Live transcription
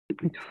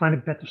need to find a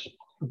better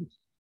spot for this.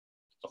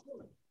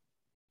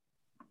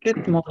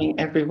 Good morning,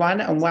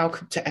 everyone, and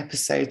welcome to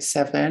episode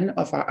 7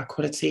 of our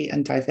Equality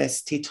and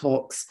Diversity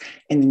Talks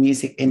in the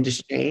Music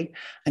Industry.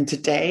 And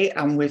today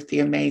I'm with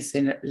the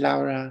amazing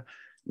Laura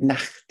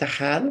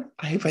Nagtegall.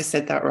 I hope I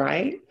said that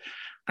right.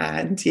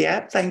 And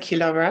yeah, thank you,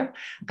 Laura.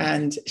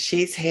 And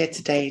she's here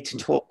today to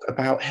talk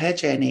about her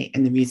journey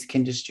in the music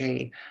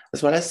industry,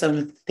 as well as some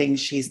of the things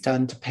she's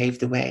done to pave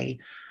the way.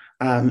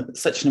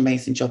 Such an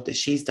amazing job that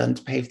she's done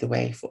to pave the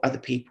way for other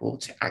people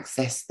to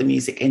access the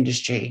music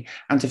industry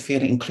and to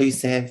feel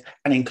inclusive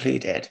and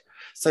included.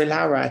 So,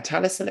 Laura,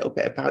 tell us a little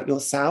bit about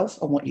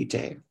yourself and what you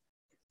do.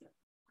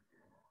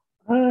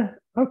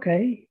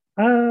 Okay.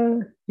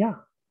 Yeah,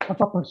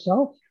 about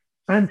myself.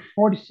 I'm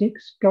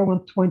 46, going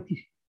on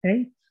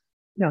 28.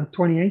 Yeah, I'm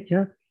 28,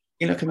 yeah.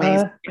 You look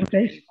amazing.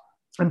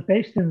 I'm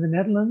based in the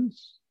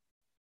Netherlands,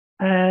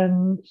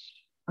 and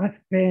I've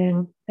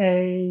been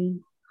a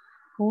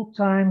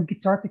full-time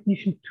guitar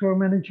technician tour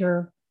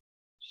manager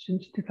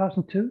since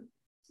 2002.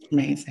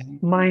 Amazing.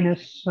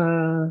 Minus,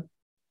 there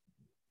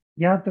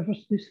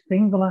was this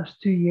thing the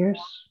last 2 years,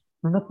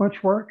 not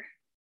much work.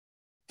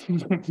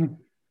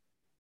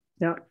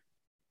 Yeah.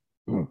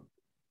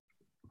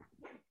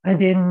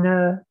 And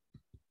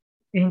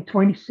in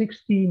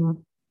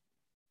 2016,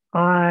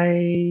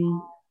 I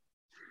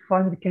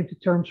finally came to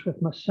terms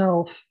with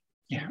myself.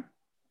 Yeah.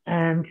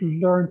 And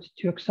learned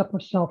to accept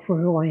myself for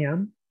who I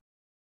am.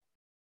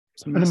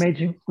 An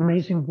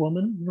amazing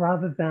woman,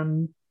 rather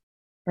than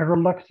a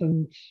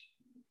reluctant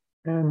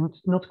and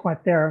not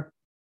quite there,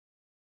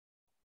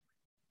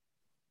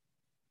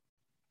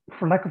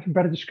 for lack of a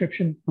better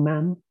description,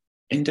 man.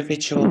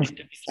 Individual.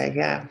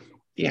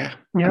 Yeah.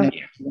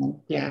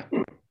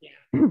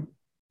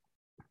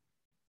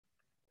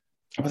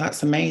 Well,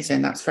 that's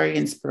amazing. That's very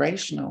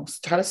inspirational. So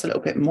tell us a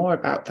little bit more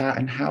about that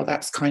and how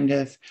that's kind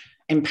of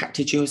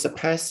impacted you as a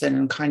person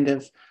and kind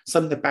of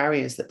some of the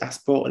barriers that that's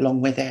brought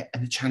along with it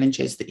and the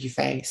challenges that you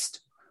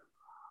faced.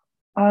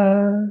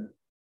 The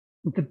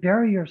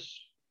barriers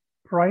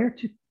prior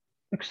to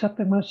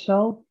accepting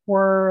myself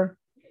were,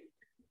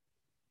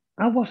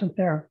 I wasn't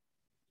there.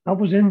 I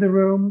was in the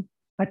room.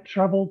 I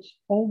traveled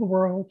all the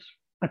world.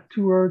 I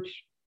toured.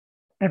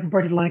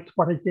 Everybody liked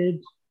what I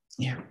did.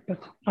 Yeah.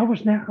 But I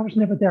was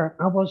never there.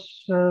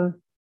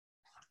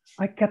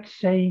 I kept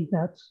saying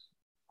that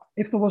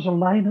if there was a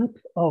lineup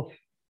of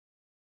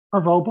a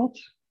robot,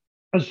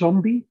 a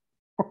zombie,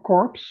 a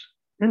corpse,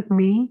 and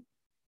me,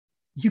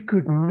 you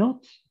could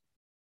not,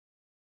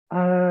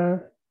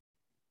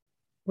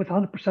 with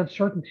 100%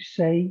 certainty,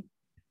 say,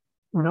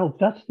 no,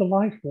 that's the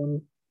live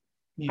one.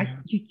 Yeah.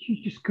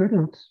 You just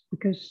couldn't,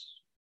 because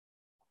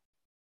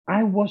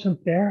I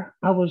wasn't there.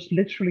 I was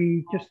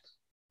literally just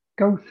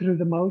going through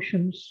the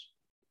motions.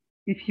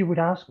 If you would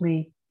ask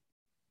me,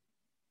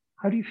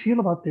 how do you feel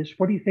about this?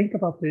 What do you think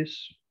about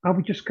this? I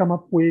would just come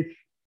up with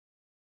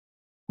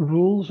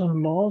rules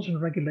and laws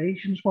and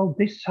regulations. Well,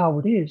 this is how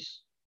it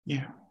is.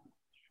 Yeah.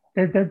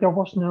 There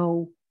was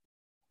no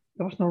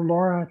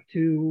Laura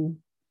to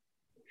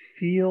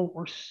feel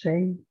or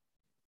say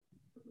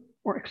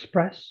or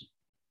express.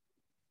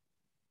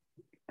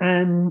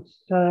 And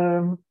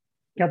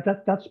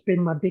that's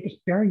been my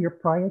biggest barrier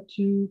prior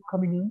to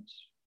coming out,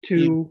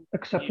 to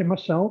accepting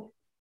myself.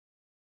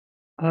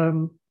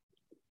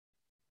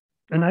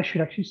 And I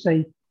should actually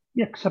say,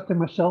 accepting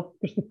myself,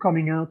 because the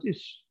coming out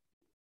is.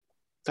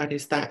 That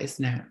is that,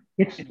 isn't it?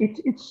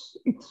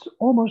 It's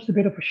almost a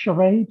bit of a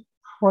charade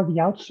for the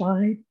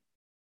outside,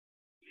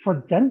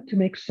 for them to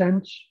make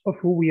sense of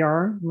who we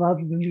are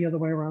rather than the other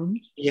way around.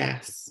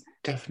 Yes,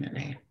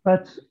 definitely.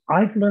 But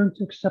I've learned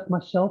to accept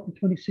myself in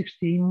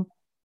 2016.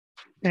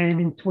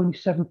 And in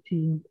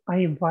 2017, I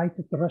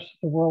invited the rest of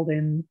the world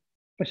in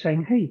by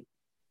saying, hey,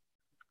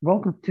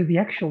 welcome to the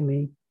actual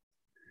me.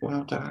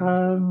 Well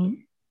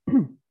done.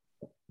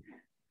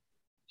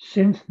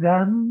 Since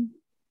then,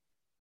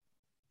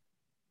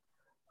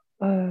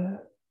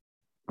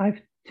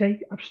 I've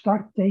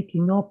started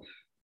taking up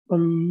a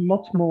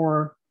lot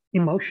more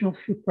emotional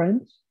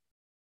footprint.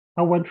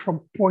 I went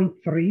from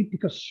 0.3,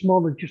 because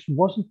smaller just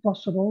wasn't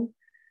possible,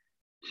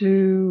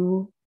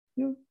 to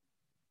a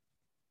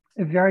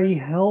very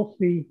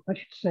healthy, I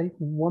should say,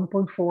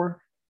 1.4.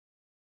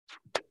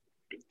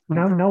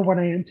 Now when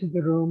I enter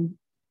the room,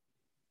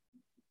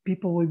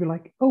 people will be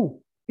like,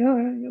 oh, yeah,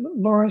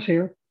 Laura's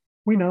here.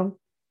 We know.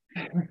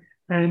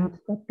 And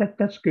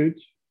that's good.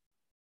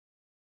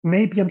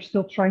 Maybe I'm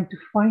still trying to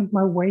find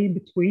my way in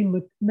between,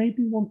 but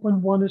maybe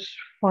 1.1 is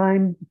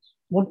fine.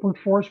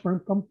 1.4 is where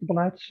I'm comfortable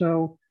at.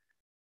 So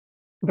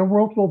the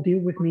world will deal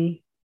with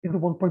me in the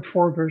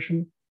 1.4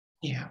 version.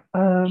 Yeah.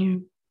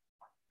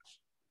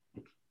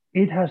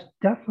 It has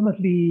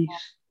definitely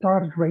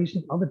started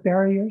raising other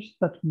barriers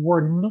that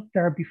were not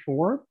there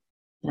before.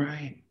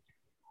 Right.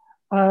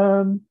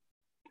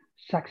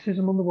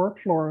 Sexism on the work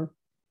floor,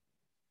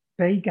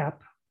 pay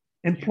gap,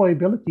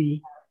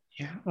 employability.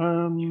 Yeah.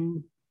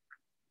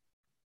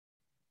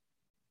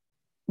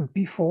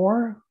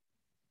 Before,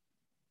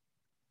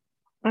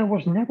 I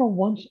was never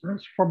once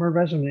asked for my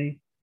resume.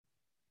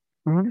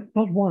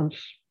 not once.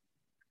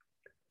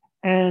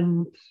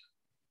 And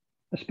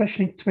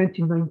especially in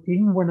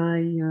 2019, when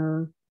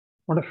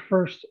I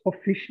first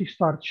officially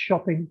started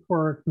shopping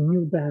for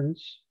new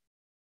bands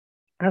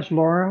as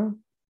Laura,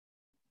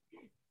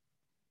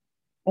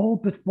 all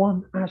but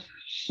one asked,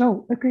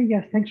 "So, okay,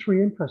 yeah, thanks for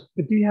your interest,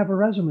 but do you have a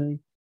resume?"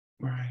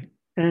 Right.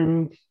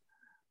 And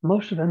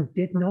most of them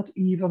did not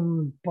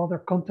even bother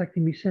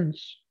contacting me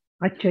since.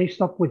 I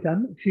chased up with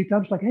them a few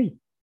times, like, "Hey,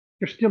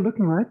 you're still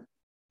looking, right?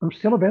 I'm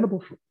still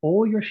available for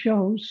all your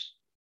shows,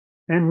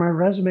 and my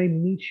resume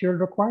meets your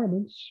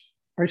requirements.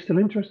 Are you still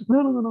interested?"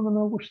 "No, no, no, no, no,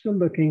 no. We're still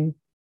looking."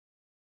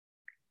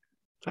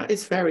 That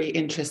is very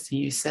interesting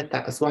you said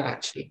that as well,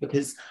 actually,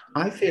 because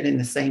I feel in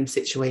the same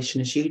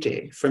situation as you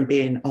do from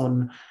being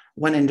on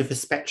one end of the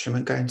spectrum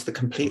and going to the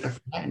complete other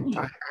end.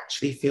 I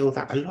actually feel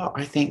that a lot.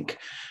 I think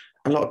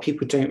a lot of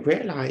people don't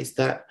realize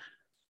that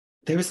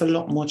there is a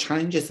lot more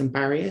challenges and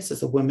barriers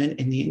as a woman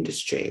in the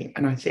industry.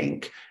 And I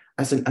think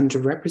as an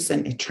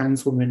underrepresented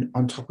trans woman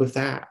on top of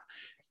that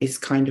is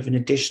kind of an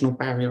additional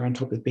barrier on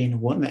top of being a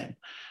woman.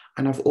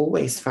 And I've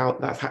always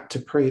felt that I've had to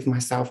prove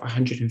myself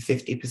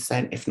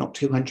 150%, if not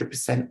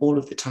 200%, all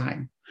of the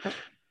time.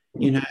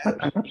 You know,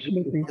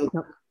 Absolutely.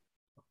 Yeah.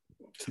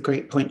 It's a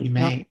great point you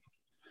Yeah. made.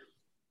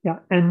 Yeah.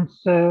 And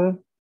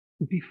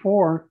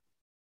before,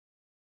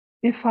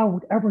 if I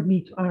would ever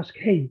need to ask,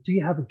 "Hey, do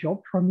you have a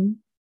job for me?"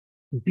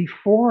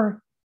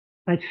 Before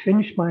I'd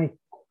finished my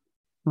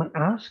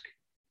ask,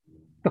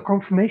 the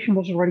confirmation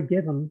was already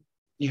given.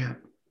 Yeah.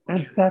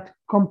 And that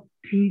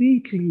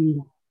completely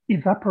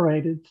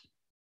evaporated,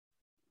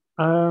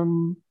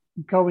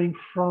 going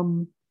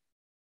from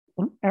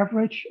on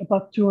average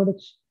about 200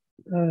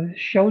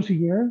 shows a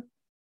year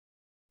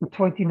in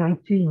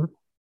 2019,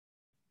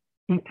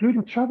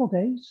 including travel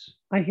days.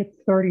 I hit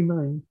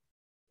 39.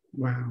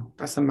 Wow.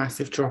 That's a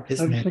massive drop, It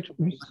isn't was it? like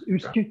it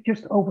was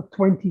just over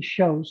 20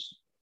 shows.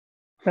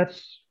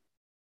 That's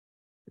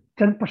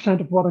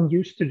 10% of what I'm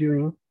used to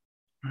doing,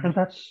 and Right.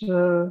 that's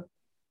yeah,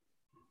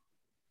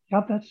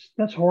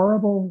 that's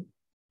horrible.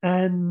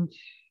 And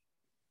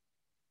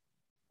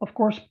of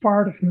course,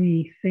 part of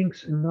me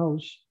thinks and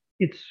knows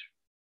it's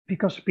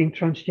because of being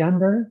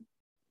transgender,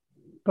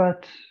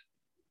 but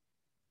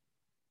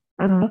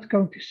I'm not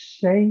going to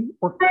say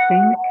or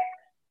think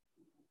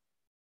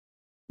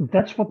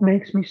that's what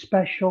makes me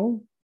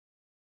special.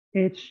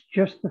 It's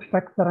just the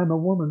fact that I'm a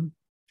woman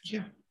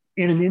Yeah.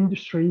 in an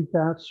industry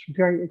that's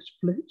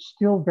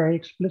still very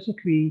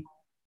explicitly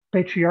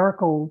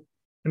patriarchal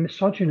and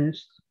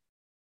misogynist.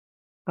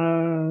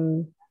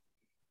 Uh,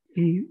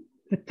 the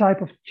the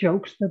type of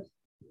jokes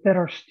that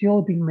are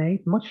still being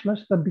made, much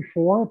less than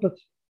before, but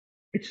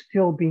it's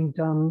still being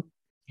done.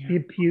 Yeah. The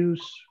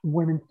abuse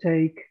women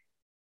take,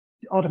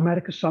 the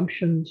automatic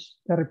assumptions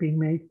that are being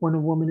made when a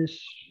woman is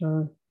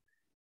uh,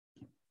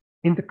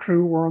 in the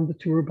crew or on the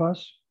tour bus.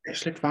 Sexual Who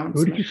did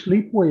advancement. you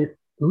sleep with?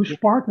 Whose Yeah.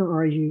 partner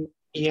are you?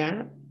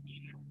 Yeah.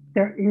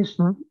 There is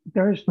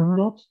there is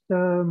not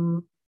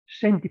the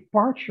same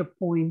departure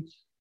point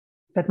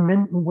that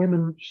men and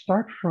women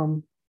start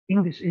from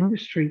in this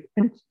industry,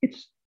 and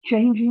it's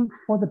changing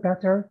for the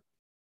better.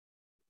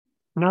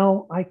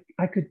 Now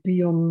I could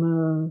be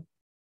on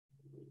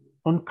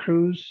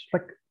cruise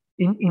like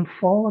in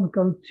fall. I'm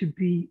going to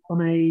be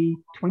on a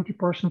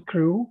 20-person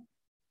crew.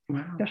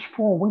 Wow. There's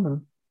 4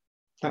 women.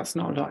 That's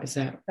not a lot, is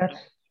it? That's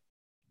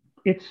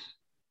it's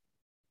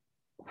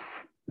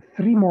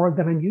 3 more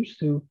than I'm used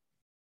to,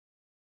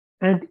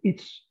 and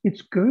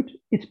it's good.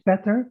 It's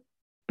better,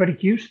 but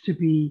it used to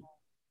be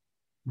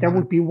there Wow.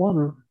 would be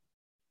one.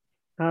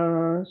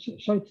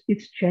 So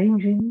it's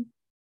changing,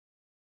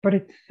 but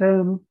it's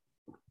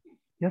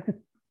yeah, the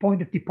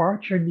point of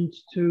departure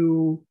needs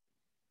to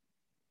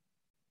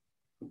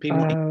Be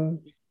more. uh,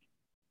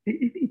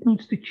 it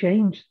needs to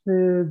change.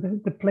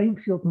 The playing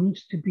field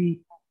needs to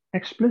be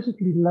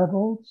explicitly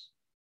leveled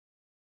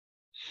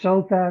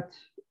so that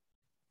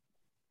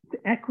the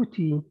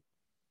equity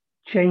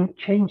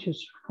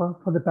changes for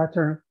the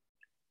better.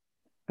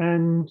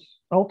 And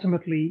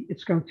ultimately,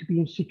 it's going to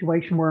be a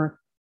situation where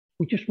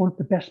we just want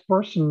the best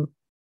person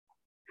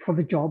for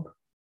the job.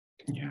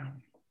 Yeah.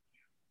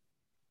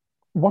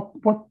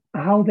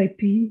 How they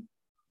pee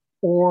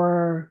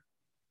or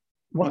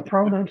what What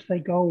pronouns they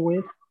go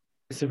with,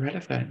 is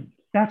irrelevant.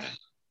 that's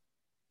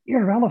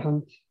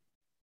irrelevant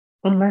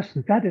unless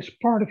that is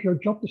part of your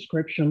job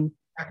description.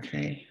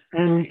 Exactly.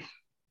 And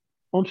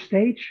on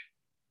stage,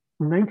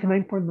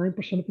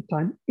 99.9% of the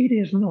time, it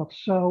is not.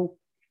 So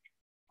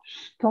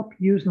stop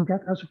using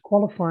that as a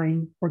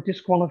qualifying or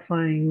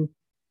disqualifying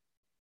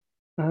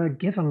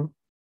given.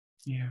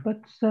 Yeah.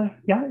 But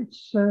yeah,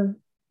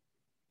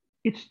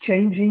 it's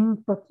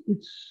changing, but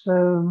It's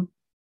no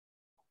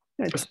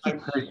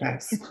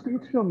progress. it's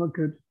still not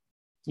good.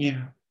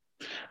 Yeah.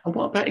 And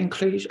what about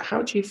inclusion?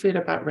 How do you feel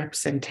about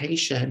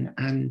representation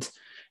and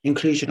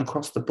inclusion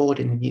across the board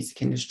in the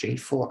music industry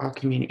for our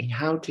community?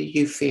 How do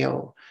you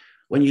feel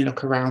when you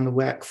look around the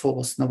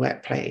workforce and the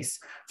workplace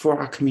for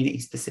our community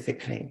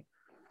specifically?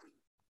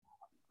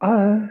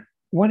 Uh,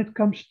 when it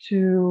comes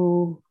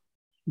to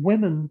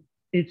women,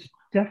 it's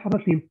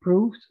definitely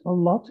improved a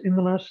lot in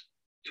the last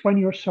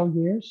 20 or so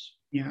years.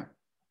 Yeah.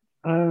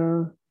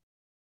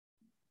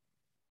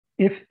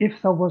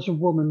 If there was a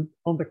woman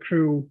on the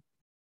crew,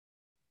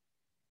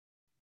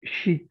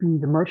 she'd be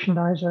the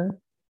merchandiser.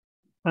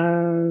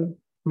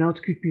 Now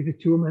it could be the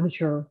tour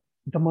manager,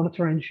 the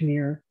monitor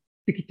engineer,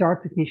 the guitar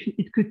technician.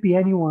 It could be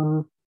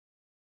anyone.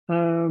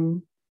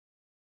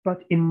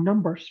 But in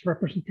numbers,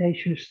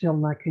 representation is still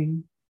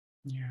lacking.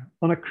 Yeah.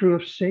 On a crew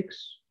of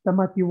 6, there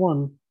might be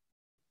one.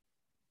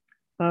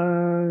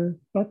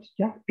 But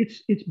yeah,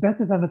 it's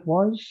better than it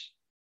was.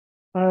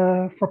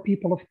 For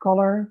people of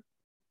color,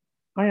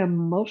 I am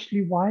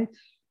mostly white,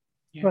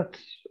 Yeah. but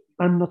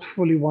I'm not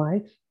fully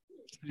white.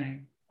 No.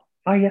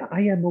 I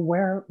am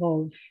aware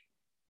of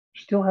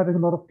still having a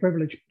lot of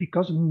privilege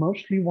because I'm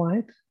mostly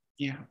white.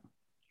 Yeah.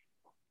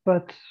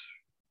 But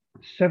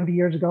 70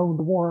 years ago in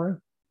the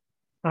war,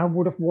 I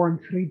would have worn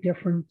 3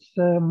 different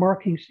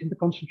markings in the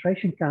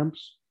concentration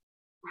camps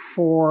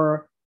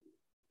for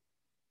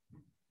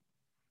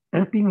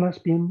and being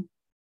lesbian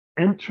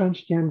and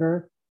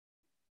transgender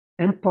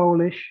and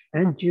Polish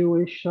and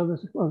Jewish. So there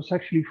was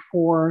actually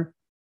 4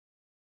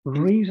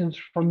 reasons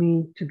for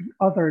me to be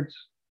othered.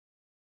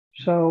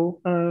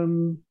 So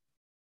I'm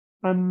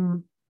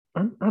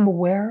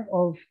aware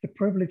of the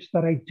privilege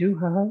that I do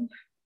have.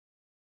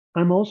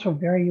 I'm also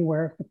very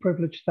aware of the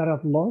privilege that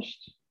I've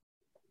lost,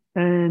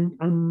 and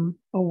I'm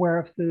aware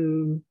of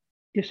the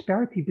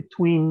disparity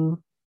between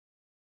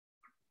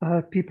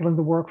people in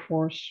the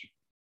workforce.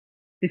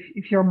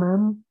 If you're a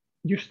man,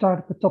 you start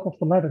at the top of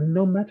the ladder,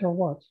 no matter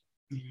what.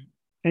 Mm-hmm.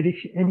 And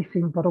if you're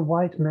anything but a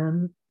white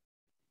man,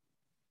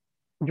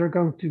 you're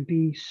going to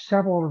be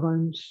several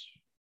rungs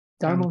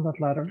down on that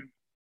ladder.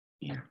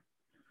 Yeah.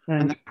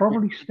 And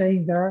probably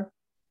staying there,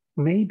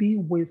 maybe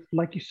with,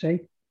 like you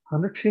say,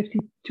 150,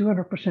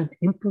 200%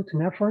 input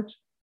and effort,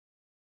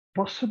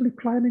 possibly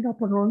climbing up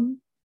a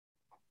rung,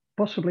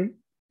 possibly.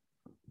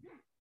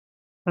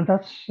 And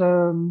that's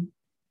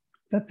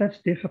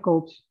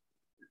difficult.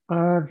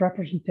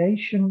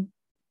 Representation,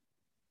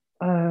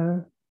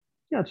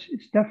 yeah,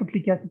 it's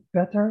definitely getting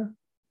better.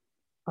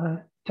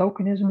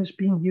 Tokenism is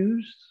being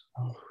used.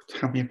 Oh,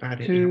 tell me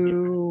about it.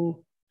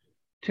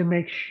 To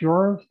make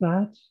sure of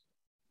that.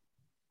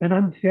 And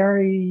I'm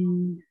very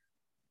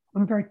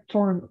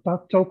torn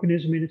about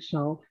tokenism in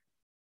itself.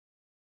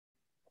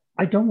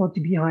 I don't want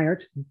to be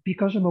hired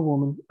because I'm a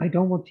woman. I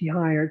don't want to be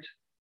hired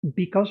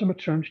because I'm a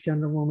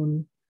transgender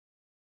woman.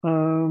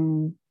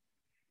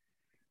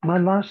 My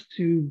last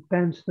 2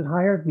 bands that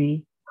hired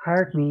me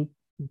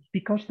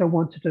because they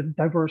wanted a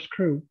diverse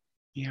crew.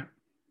 Yeah.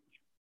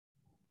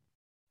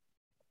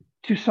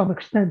 To some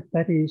extent,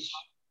 that is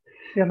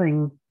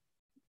filling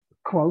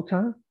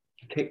quota.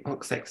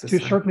 Kickbox exercise.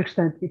 To a certain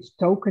extent, it's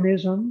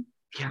tokenism.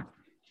 Yeah.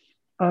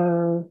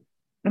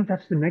 And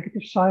that's the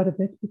negative side of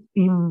it. But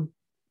in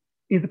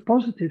the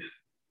positive,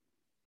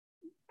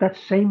 that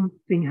same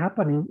thing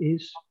happening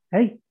is,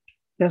 hey,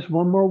 there's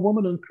one more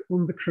woman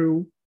on the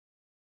crew.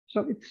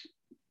 So it's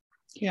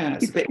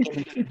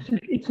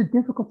a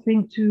difficult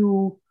thing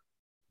to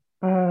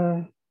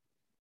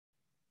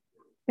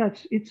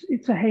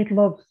it's a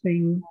hate-love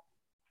thing,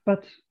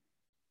 but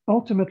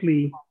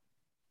ultimately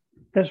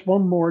there's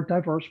one more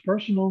diverse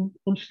person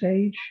on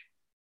stage,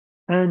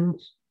 and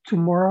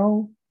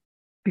tomorrow,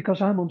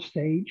 because I'm on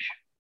stage,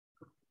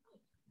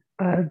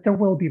 there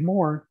will be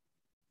more.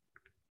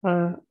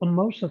 On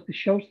most of the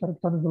shows that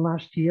I've done in the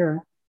last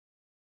year,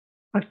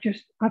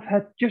 I've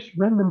had just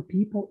random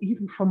people,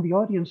 even from the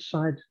audience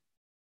side,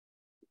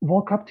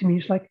 walk up to me.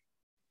 It's like,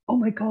 oh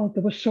my God,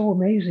 that was so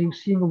amazing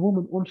seeing a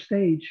woman on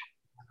stage.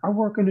 I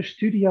work in a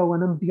studio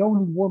and I'm the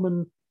only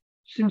woman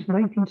since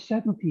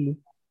 1970.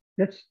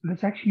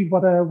 That's actually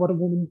what a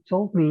woman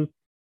told me.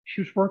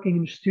 She was working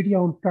in a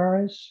studio in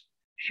Paris.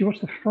 She was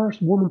the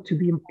first woman to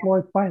be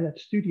employed by that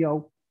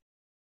studio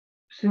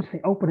since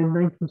they opened in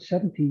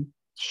 1970.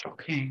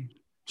 Shocking.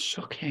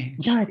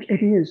 Yeah,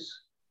 it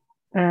is.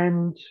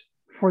 And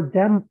for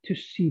them to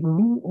see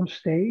me on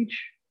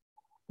stage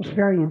was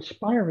very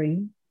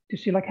inspiring to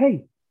see, like,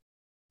 hey,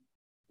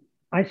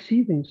 I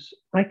see this,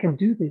 I can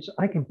do this,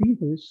 I can be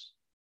this.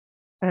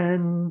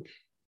 And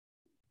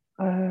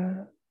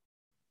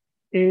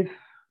if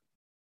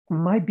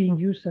my being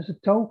used as a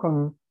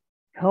token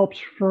helps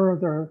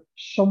further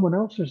someone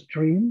else's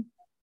dream,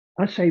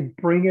 I say,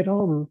 bring it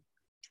on.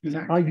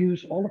 Exactly. I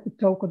use all of the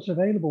tokens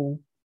available.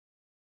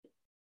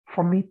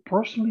 For me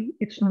personally,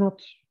 it's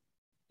not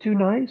too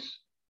nice,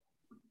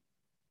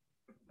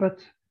 but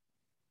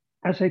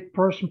as a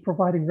person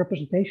providing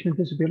representation and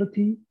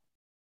visibility,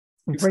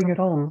 bring it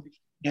on,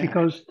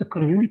 because the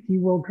community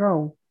will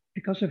grow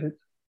because of it.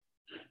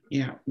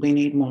 Yeah, we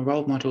need more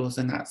role models,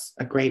 and that's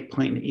a great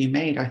point that you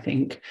made. I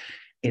think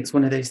it's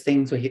one of those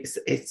things where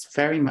it's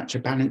very much a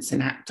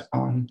balancing act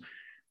on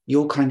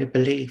your kind of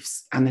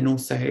beliefs, and then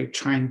also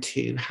trying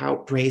to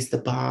help raise the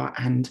bar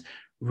and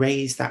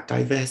raise that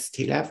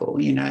diversity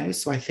level, you know?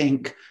 So I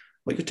think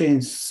what you're doing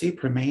is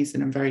super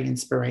amazing and very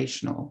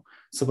inspirational.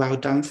 So well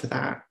done for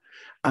that.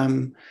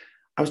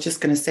 I was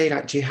just going to say,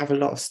 like, do you have a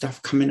lot of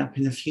stuff coming up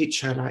in the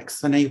future? Like,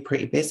 'cause I know you're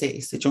pretty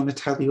busy. So do you want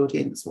to tell the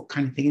audience what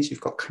kind of things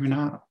you've got coming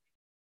up?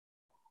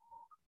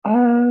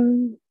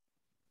 Um,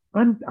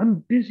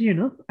 I'm busy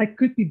enough. I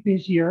could be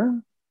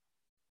busier.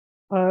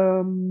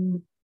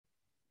 Um,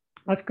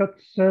 I've got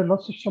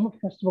lots of summer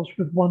festivals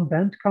with one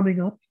band coming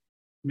up,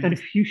 and a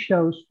Amazing. few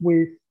shows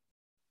with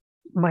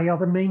my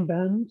other main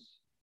bands.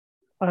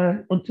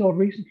 Until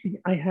recently,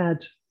 I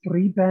had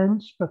three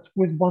bands, but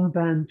with one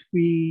band,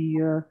 we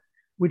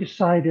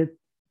decided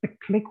the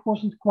click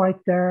wasn't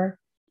quite there,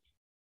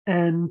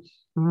 and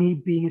me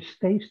being a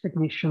stage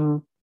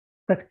technician,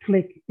 that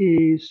click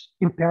is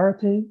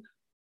imperative.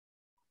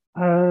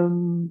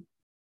 Um,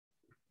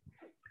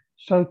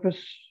 so it was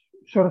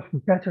sort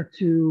of better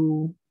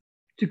to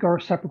go our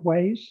separate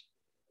ways.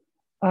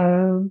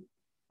 Um,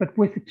 but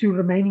with the two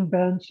remaining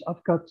bands,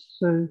 I've got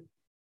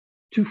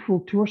two full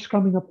tours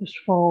coming up this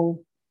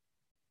fall,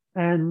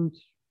 and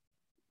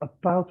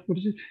about, what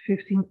is it,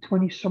 15,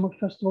 20 summer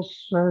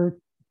festivals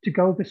to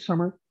go this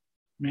summer.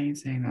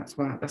 Amazing. That's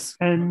wow. That's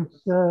And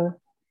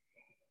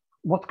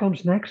what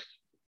comes next,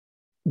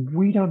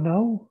 we don't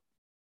know,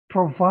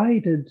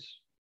 provided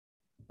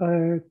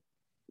uh,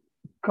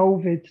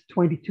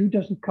 COVID-22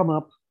 doesn't come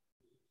up.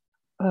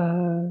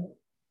 Uh,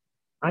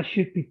 I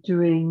should be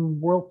doing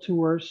world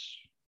tours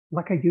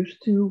like I used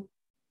to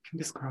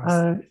fingers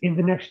crossed. in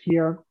the next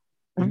year.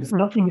 And Fingers,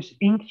 nothing is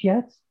inked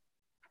yet,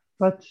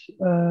 but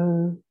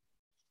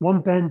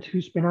one band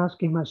who's been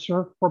asking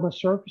for my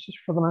services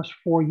for the last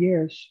 4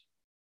 years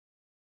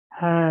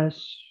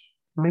has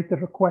made the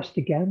request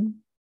again,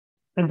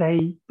 and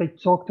they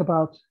talked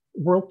about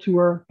world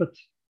tour, but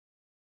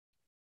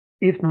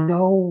if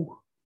no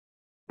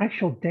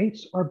actual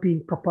dates are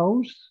being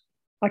proposed,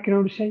 I can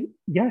only say,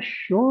 yeah,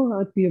 sure,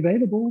 I'd be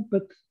available,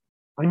 but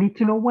I need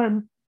to know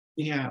when.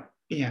 yeah,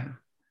 yeah.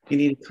 You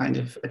need a kind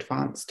of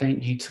advance,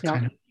 don't you, to Yeah,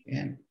 kind of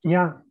in.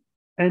 yeah.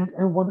 And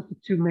one of the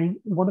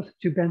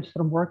two bands that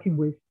I'm working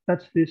with,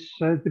 that's this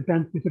the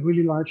band with a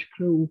really large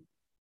crew.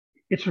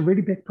 It's a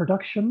really big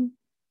production,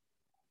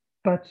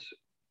 but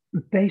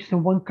based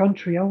in one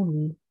country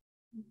only.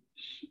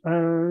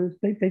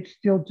 They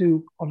still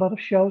do a lot of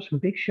shows and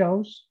big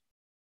shows,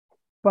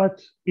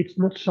 but it's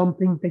not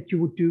something that you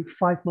would do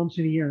 5 months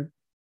in a year.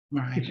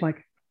 It's Right.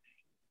 like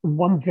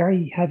one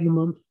very heavy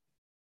month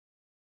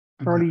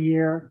Wow.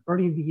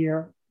 early in the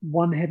year,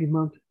 one heavy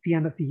month at the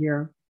end of the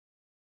year.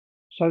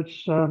 So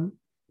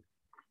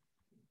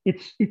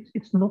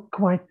it's not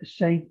quite the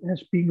same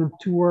as being on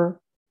tour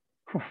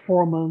for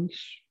 4 months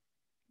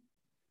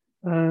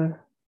uh,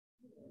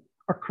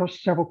 across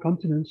several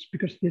continents,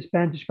 because this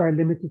band is very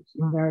limited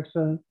in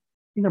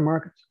their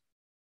markets.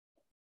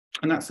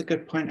 And that's a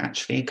good point,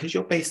 actually, because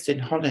you're based in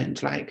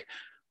Holland. Like,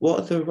 what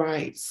are the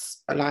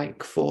rights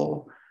like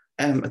for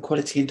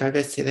equality and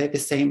diversity? Are they the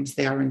same as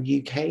they are in the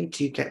UK?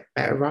 Do you get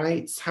better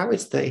rights? How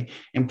is the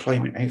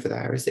employment over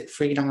there? Is it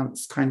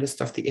freelance kind of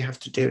stuff that you have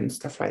to do and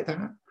stuff like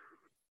that?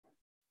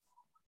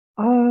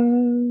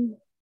 Uh,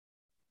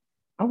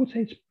 I would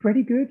say it's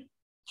pretty good.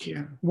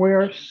 Yeah.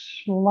 We're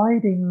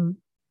sliding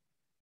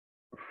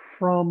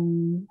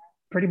from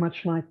pretty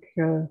much like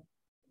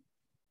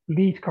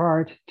lead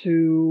card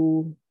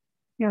to,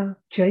 yeah,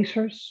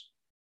 chasers.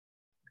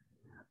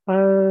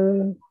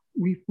 Uh,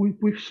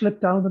 we've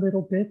slipped down a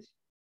little bit,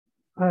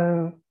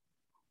 uh,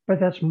 but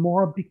that's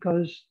more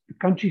because the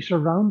countries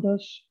around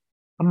us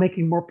are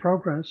making more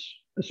progress,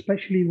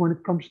 especially when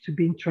it comes to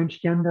being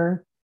transgender.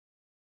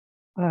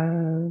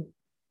 Uh,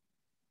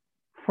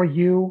 for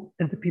you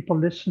and the people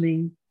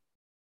listening,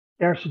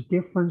 there's a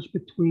difference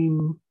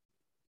between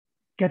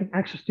getting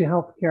access to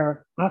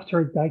healthcare after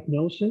a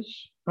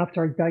diagnosis,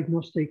 after a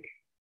diagnostic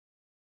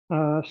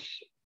uh,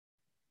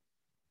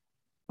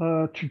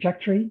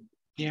 trajectory,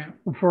 Yeah.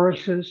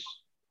 versus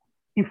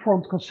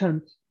informed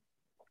consent,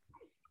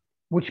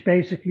 which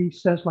basically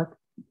says like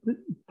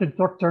the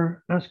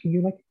doctor asking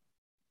you like,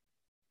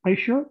 "Are you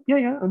sure?" Yeah,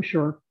 yeah, I'm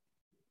sure.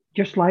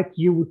 Just like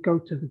you would go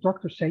to the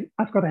doctor, say,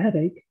 "I've got a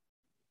headache,"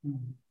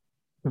 Mm.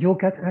 you'll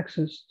get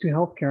access to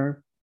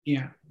healthcare.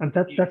 Yeah. And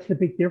that's the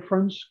big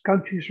difference.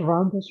 Countries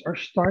around us are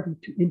starting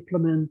to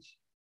implement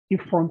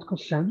informed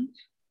consent,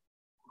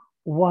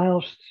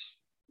 whilst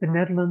the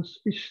Netherlands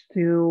is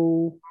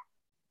still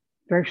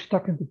very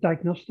stuck in the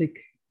diagnostic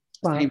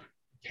path.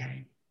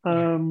 Okay.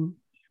 Yeah. Um,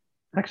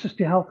 access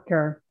to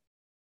healthcare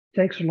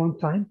takes a long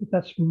time, but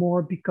that's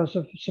more because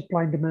of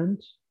supply and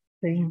demand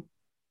thing.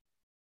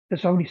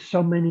 There's only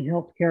so many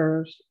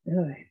healthcare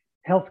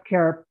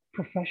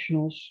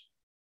professionals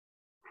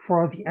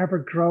for the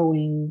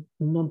ever-growing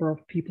number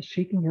of people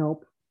seeking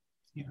help.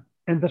 Yeah.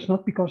 And that's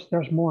not because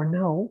there's more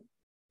now,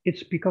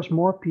 it's because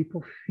more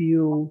people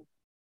feel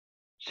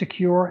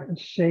secure and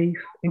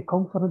safe and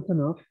confident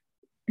enough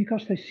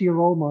because they see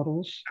role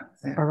models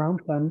That's it.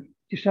 around them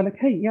to say like,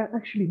 hey, yeah,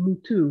 actually me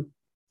too.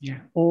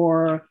 Yeah.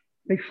 Or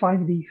they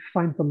finally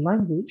find the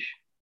language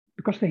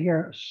because they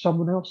hear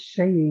someone else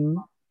saying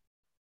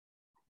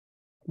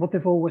what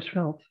they've always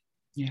felt.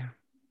 Yeah.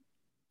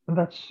 And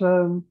that's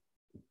the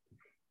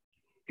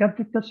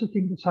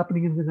thing that's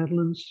happening in the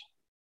Netherlands.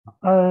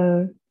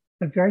 Uh,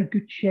 a very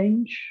good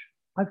change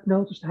I've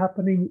noticed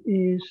happening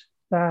is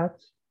that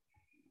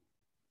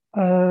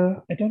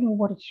I don't know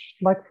what it's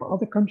like for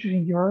other countries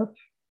in Europe.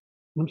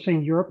 I'm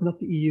saying Europe, not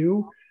the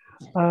EU.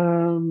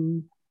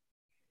 Um,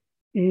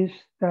 is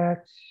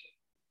that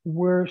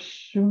we're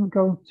soon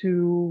going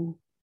to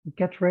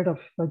get rid of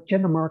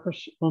gender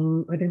markers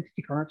on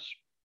identity cards.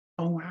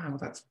 Oh, wow,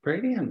 that's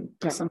brilliant. Yeah,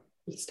 That's a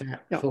good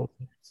step yeah, forward.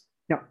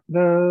 yeah.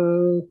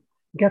 The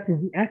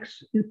getting the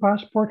X in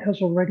passport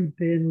has already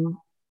been,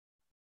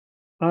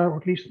 or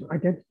at least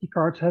identity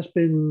cards has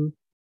been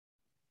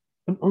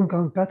an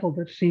ongoing battle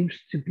that seems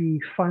to be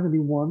finally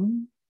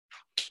won.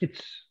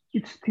 It's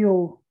it's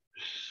still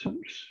some,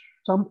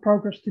 some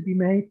progress to be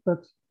made,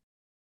 but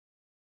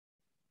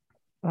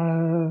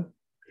uh,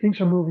 things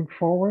are moving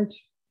forward.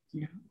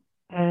 Yeah.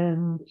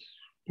 And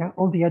yeah,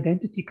 on the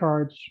identity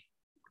cards,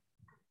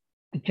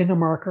 the gender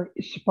marker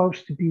is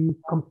supposed to be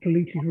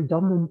completely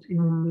redundant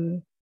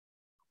in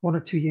 1 or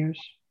 2 years.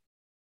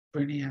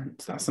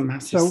 Brilliant. That's a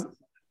massive. So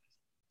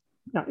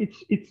yeah,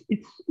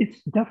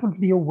 it's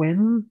definitely a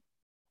win.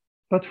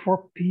 But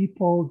for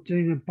people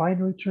doing a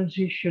binary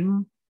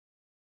transition,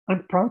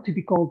 I'm proud to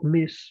be called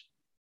Miss,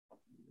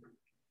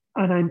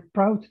 and I'm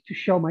proud to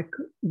show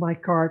my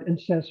card and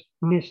says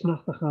Miss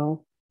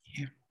Nagtegall.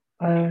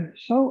 Yeah.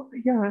 So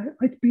yeah,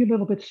 I'd be a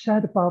little bit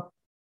sad about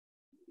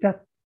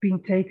that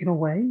being taken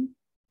away,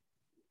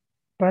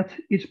 but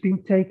it's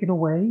been taken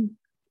away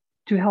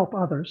to help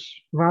others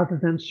rather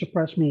than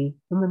suppress me.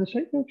 And then I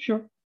say, oh,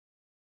 sure.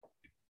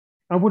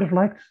 I would have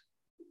liked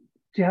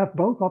to have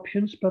both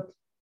options, but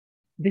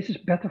this is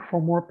better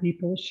for more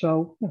people.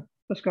 So yeah,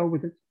 let's go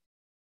with it.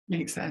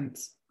 Makes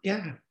sense.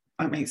 Yeah,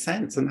 that makes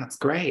sense. And that's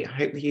great. I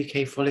hope the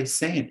UK follows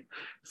soon.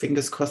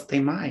 Fingers crossed they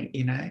might,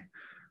 you know.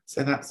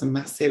 So that's a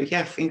massive,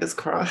 yeah, fingers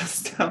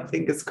crossed.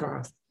 Fingers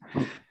crossed.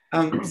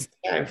 So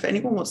yeah, if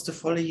anyone wants to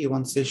follow you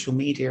on social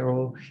media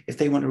or if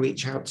they want to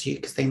reach out to you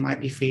because they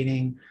might be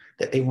feeling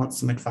that they want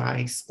some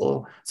advice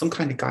or some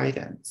kind of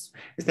guidance,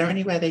 is there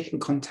anywhere they can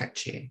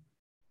contact you?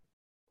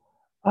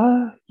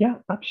 Yeah,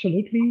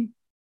 absolutely.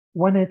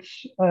 When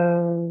it's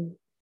well,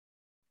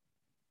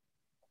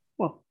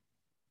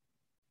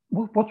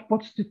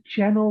 what's the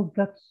channel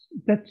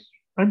that's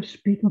I'm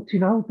speaking to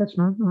now? That's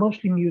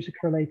mostly music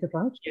related,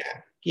 right?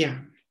 Yeah, yeah.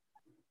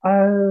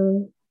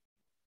 Uh,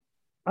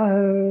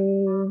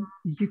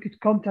 you could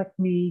contact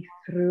me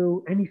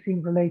through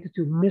anything related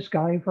to Miss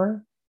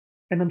Guyver,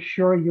 and I'm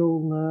sure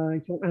you'll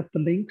add the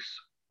links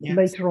Yes.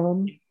 later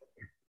on.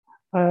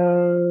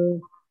 Uh,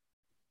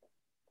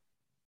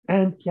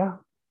 and yeah,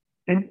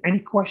 and any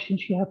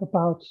questions you have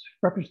about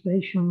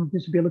representation,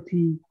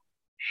 disability,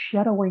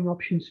 shadowing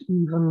options,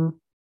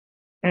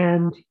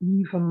 and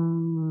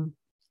even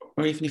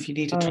Or even if you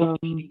need to talk,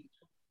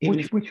 even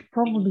if which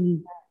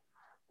probably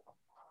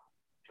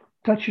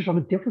touches on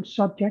a different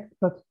subject,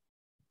 but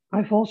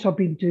I've also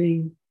been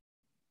doing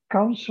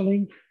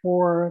counseling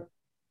for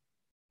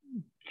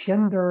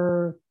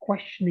gender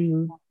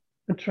questioning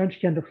and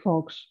transgender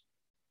folks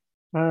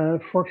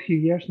for a few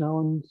years now,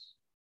 and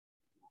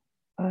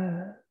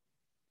uh,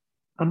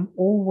 I'm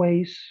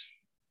always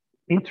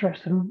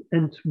interested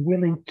and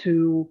willing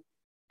to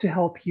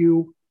help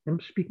you. I'm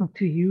speaking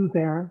to you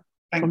there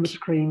on the thank you.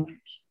 screen.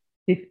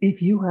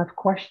 If you have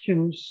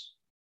questions,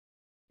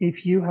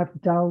 if you have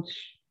doubts,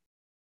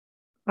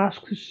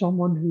 ask to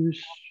someone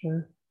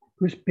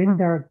who's been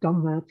there,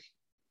 done that,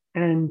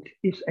 and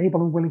is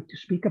able and willing to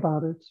speak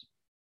about it.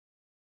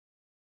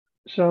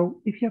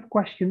 So if you have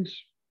questions,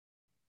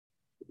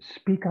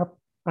 speak up.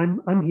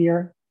 I'm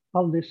here.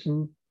 I'll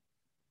listen.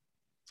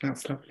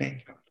 That's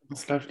lovely.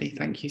 That's lovely.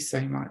 Thank you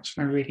so much.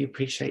 I really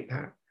appreciate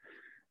that.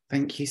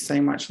 Thank you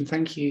so much. And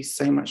thank you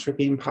so much for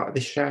being part of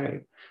the show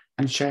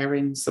and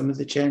sharing some of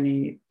the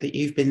journey that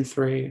you've been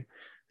through,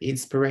 the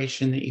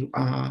inspiration that you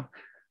are,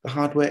 the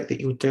hard work that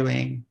you're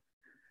doing.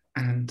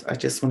 And I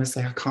just want to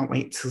say, I can't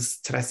wait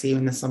till I see you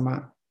in the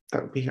summer.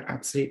 That would be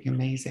absolutely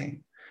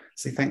amazing.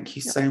 So thank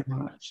you Yeah. so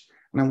much.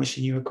 And I'm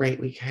wishing you a great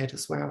week ahead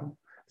as well.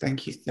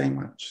 Thank you so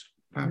much.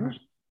 Bye.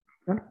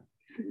 Yeah.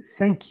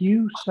 Thank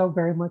you so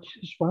very much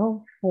as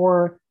well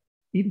for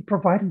even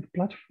providing the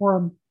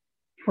platform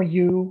for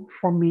you,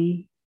 for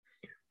me,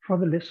 for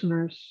the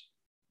listeners,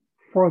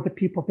 for the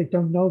people that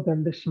don't know they're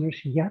listeners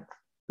yet,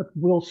 but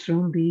will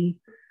soon be,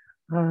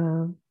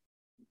 uh,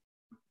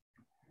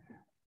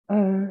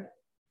 uh,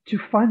 to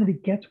finally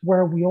get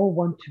where we all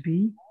want to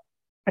be,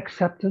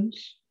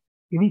 acceptance.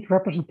 You need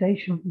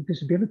representation and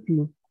visibility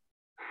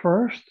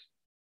first.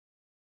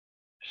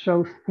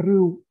 So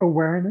through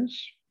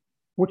awareness,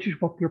 which is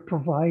what we're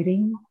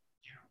providing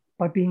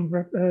by being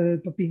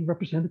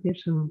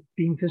representatives and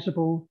being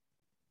visible,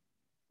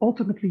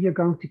 ultimately you're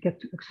going to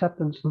get to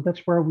acceptance, and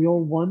that's where we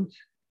all want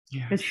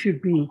Yes, it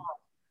should be.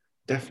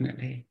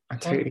 definitely. I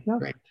So totally yeah,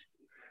 agree.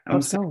 I'm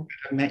let's so go.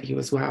 glad I met you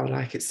as well.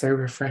 Like it's so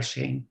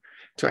refreshing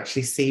to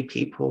actually see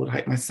people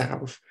like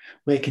myself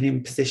working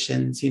in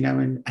positions, you know,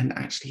 and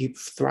actually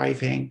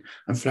thriving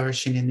and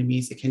flourishing in the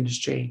music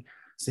industry.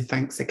 So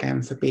thanks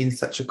again for being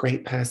such a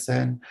great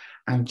person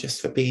and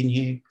just for being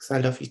you, because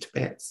I love you to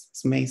bits.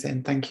 It's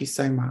amazing. Thank you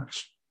so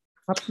much.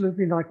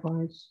 Absolutely,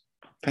 likewise.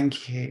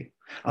 Thank you.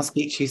 I'll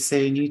speak to you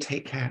soon. You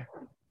take care.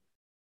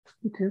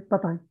 You too.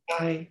 Bye-bye.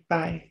 Bye.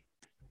 Bye.